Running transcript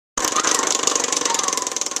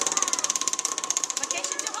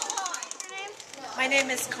My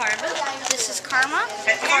name is Carmen. This is Karma.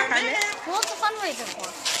 Carmen. What's the fundraiser for?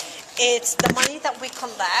 It's the money that we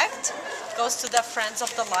collect goes to the Friends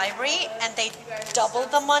of the Library, and they double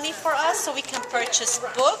the money for us so we can purchase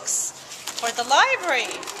books for the library.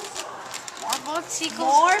 More books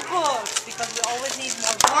equals More books, because we always need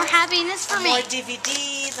more books. more happiness for me. More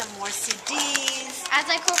DVDs and more CDs. As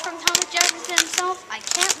I quote from Thomas Jefferson himself, I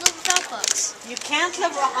can't live without books. You can't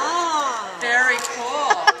live wrong. Very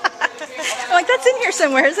cool. Like, that's in here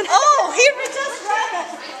somewhere, isn't it? Oh, here we just read it.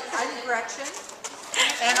 I'm Gretchen,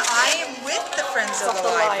 and I am with the Friends of the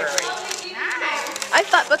Library. I've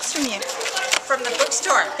bought books from you. From the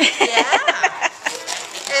bookstore. Yeah.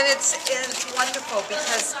 And it's wonderful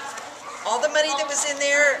because all the money that was in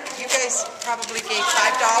there, you guys probably gave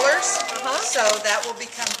 $5. So that will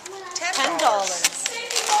become $10.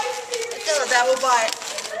 So that will buy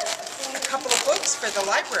a couple of books for the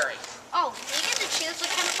library. Oh, do you get to choose what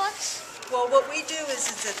kind of books? Well, what we do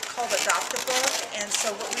is it's called Adopt a Book, and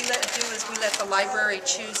so what we do is we let the library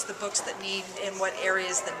choose the books that need, in what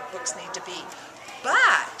areas the books need to be.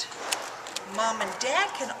 But Mom and Dad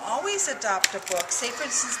can always adopt a book. Say, for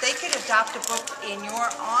instance, they could adopt a book in your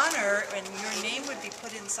honor, and your name would be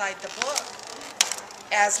put inside the book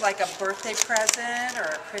as like a birthday present or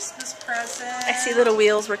a Christmas present. I see little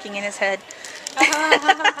wheels working in his head.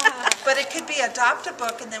 But it could be adopt a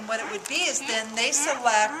book, and then what it would be is then they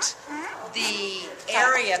select the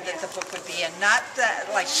area that the book would be in, not the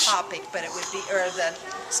like topic, but it would be, or the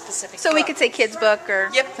specific So we book. could say kids book or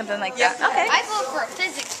Yep. something like Yep. that. Okay. I vote for a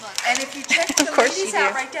physics book. And if you check the course ladies you do.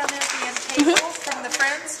 out right down there at the end table from the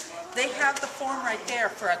Friends, they have the form right there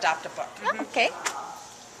for adopt a book. Okay.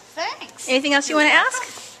 Thanks. Anything else you want to ask?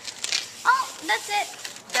 Oh, that's it.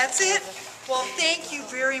 That's it. Well, thank you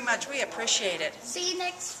very much. We appreciate it. See you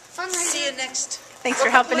next fundraiser. See you next. Thanks for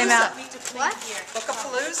helping him out. What?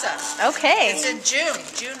 Bookapalooza. Okay. It's in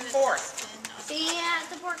June 4th. See you at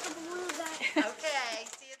the Bookapalooza. Okay.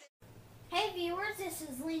 See you then. Hey viewers, this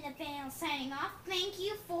is Lena Fan signing off. Thank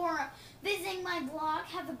you for visiting my blog.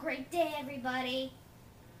 Have a great day, everybody.